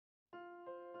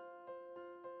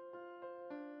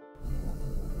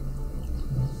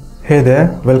Hey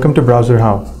there, welcome to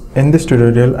BrowserHow. In this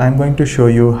tutorial, I'm going to show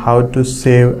you how to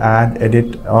save, add,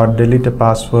 edit or delete a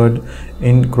password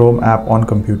in Chrome app on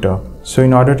computer. So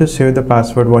in order to save the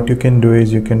password, what you can do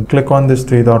is you can click on this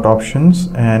three dot options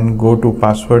and go to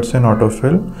passwords and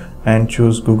autofill and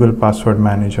choose Google Password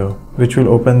Manager, which will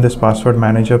open this password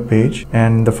manager page.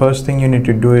 And the first thing you need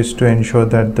to do is to ensure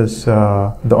that this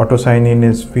the auto sign in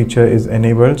feature is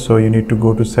enabled. So you need to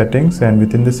go to settings, and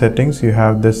within the settings you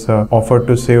have this offer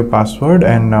to save password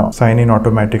and sign in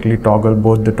automatically toggle.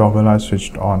 Both the toggle are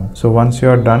switched on. So once you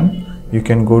are done, you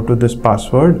can go to this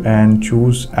password and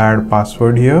choose add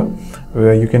password here,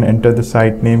 where you can enter the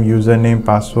site name, username,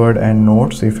 password and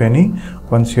notes if any.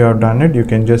 Once you have done it, you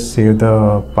can just save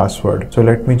the password. So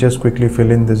let me just quickly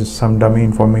fill in. This is some dummy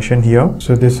information here.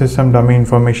 So this is some dummy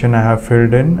information I have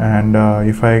filled in, and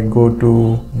if I go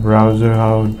to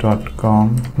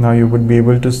browserhow.com, now you would be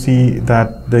able to see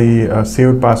that the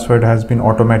saved password has been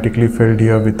automatically filled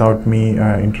here without me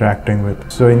interacting with.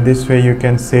 So in this way you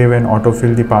can save and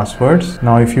autofill the passwords.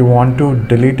 Now if you want to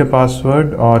delete a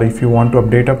password or if you want to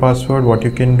update a password, what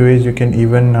you can do is you can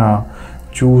even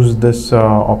choose this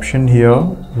option here,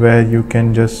 where you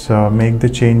can just make the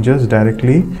changes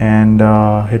directly and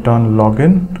hit on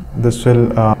login. This will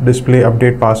display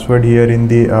update password here in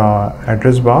the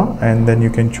address bar, and then you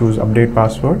can choose update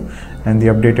password and the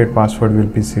updated password will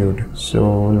be saved.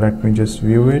 So let me just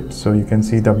view it. So you can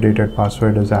see the updated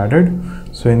password is added.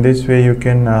 So in this way you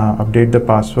can update the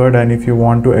password, and if you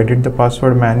want to edit the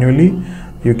password manually,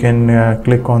 you can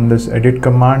click on this edit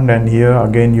command, and here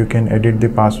again you can edit the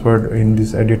password in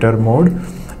this editor mode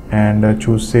and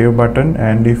choose save button.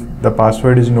 And if the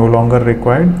password is no longer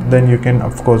required, then you can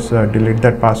of course delete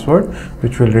that password,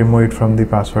 which will remove it from the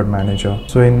password manager.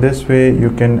 So in this way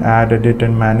you can add, edit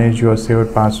and manage your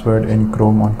saved password in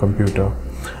Chrome on computer.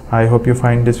 I hope you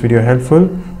find this video helpful.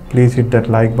 Please hit that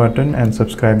like button and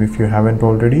subscribe if you haven't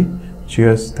already.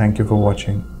 Cheers, thank you for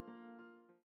watching.